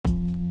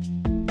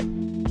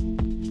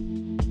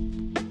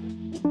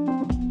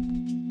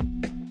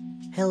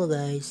Hello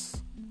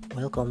guys,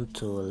 welcome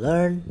to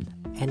Learn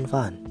and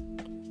Fun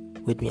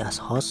with me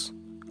as host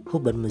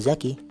Huban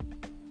Muzaki,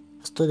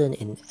 a student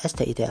in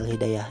STIT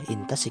Al-Hidayah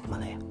in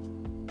Tasikmalaya.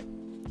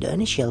 The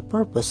initial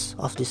purpose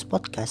of this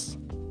podcast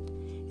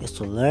is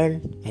to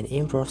learn and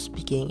improve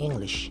speaking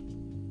English.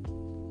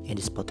 In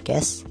this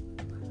podcast,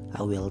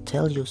 I will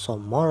tell you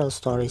some moral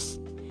stories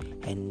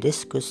and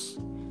discuss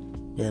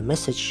the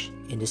message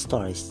in the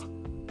stories.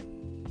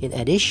 In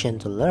addition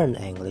to learn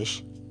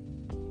English,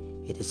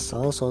 it is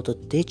also to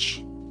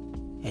teach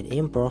and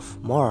improve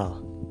moral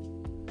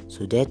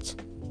so that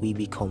we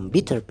become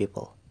better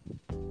people.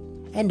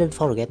 And don't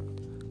forget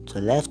to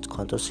leave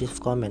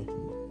constructive comment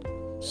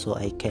so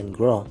I can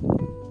grow.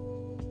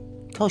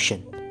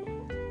 Caution: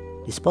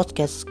 this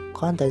podcast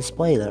contains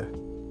spoiler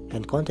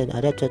and content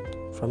adapted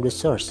from the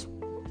source.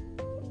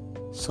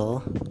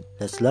 So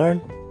let's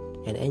learn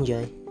and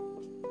enjoy.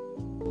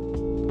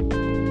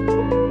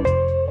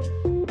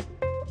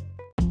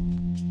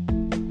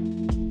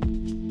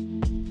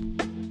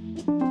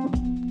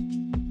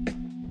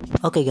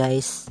 Okay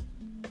guys,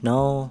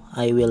 now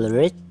I will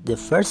read the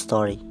first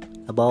story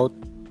about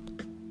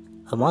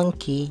a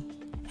monkey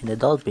and a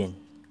dolphin.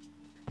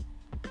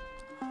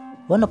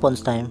 Once upon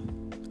a time,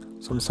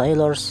 some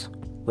sailors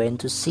went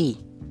to sea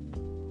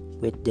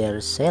with their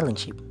sailing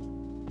ship.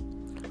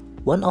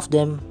 One of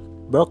them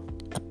broke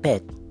a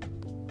pet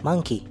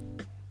monkey.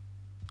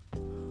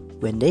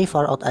 When they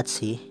far out at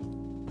sea,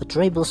 a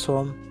terrible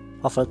storm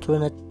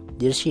overturned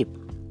their ship.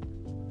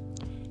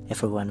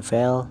 Everyone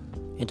fell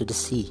into the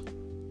sea,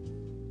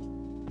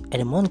 and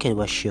the monkey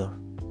was sure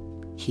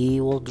he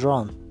would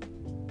drown.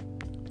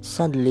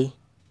 Suddenly,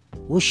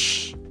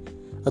 whoosh!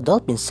 A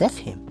dolphin saved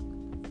him.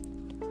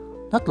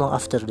 Not long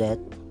after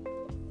that,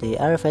 they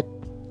arrived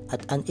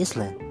at an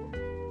island,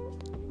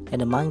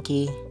 and the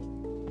monkey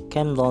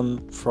came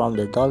down from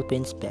the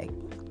dolphin's back.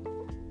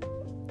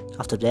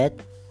 After that,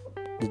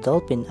 the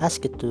dolphin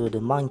asked to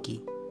the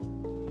monkey,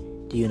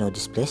 "Do you know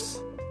this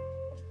place?"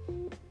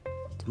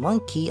 The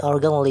monkey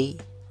arrogantly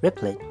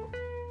replied,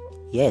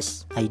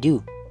 "Yes, I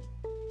do.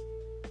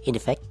 In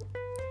fact,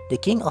 the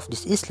king of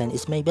this island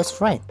is my best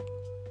friend.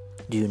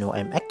 Do you know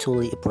I'm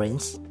actually a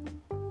prince?"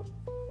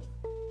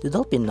 The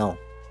dolphin knew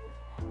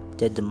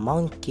that the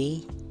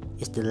monkey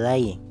is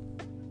lying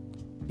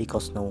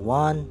because no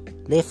one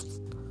lives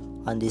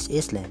on this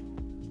island.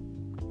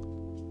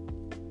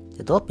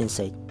 The dolphin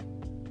said,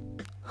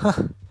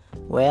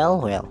 well,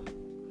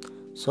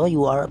 so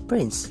you are a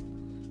prince.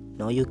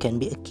 Now you can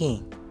be a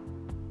king."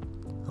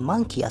 A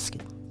monkey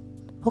asked,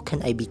 "How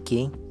can I be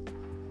king?"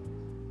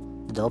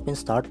 The dolphin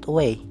started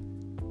away.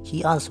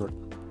 He answered,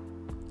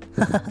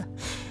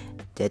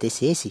 "That is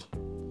easy.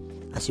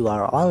 As you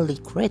are only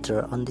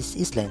creator on this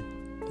island,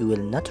 you will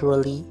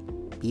naturally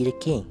be the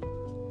king."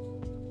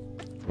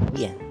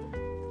 The end.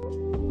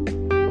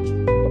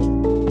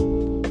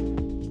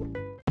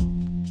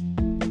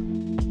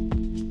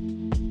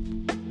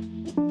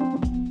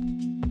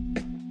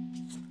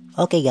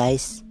 Okay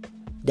guys,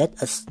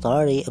 that's a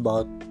story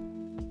about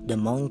the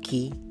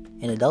monkey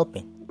and the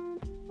dolphin.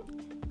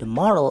 The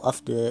moral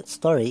of the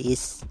story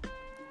is,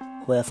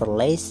 whoever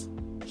lies,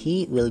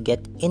 he will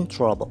get in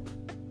trouble.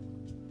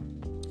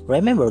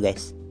 Remember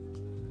guys,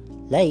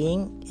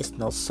 lying is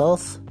not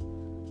solve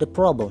the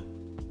problem,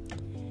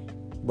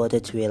 but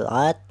it will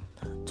add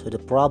to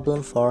the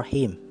problem for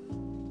him.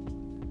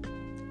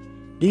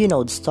 Do you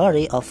know the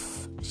story of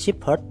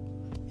shepherd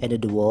and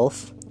the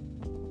wolf?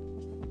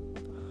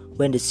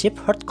 When the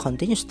shepherd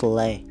continues to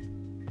lie,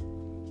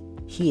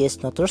 he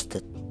is not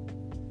trusted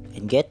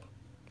and get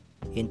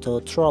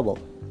into trouble.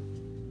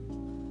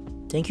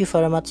 Thank you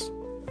very much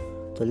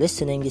to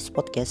listening this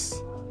podcast.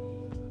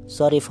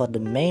 Sorry for the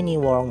many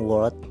wrong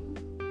words,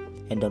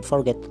 and don't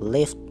forget to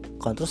leave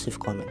constructive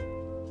comment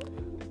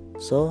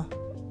so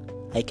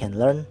I can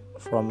learn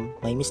from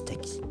my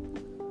mistakes.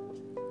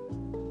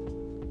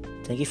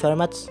 Thank you very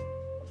much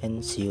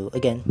and see you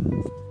again.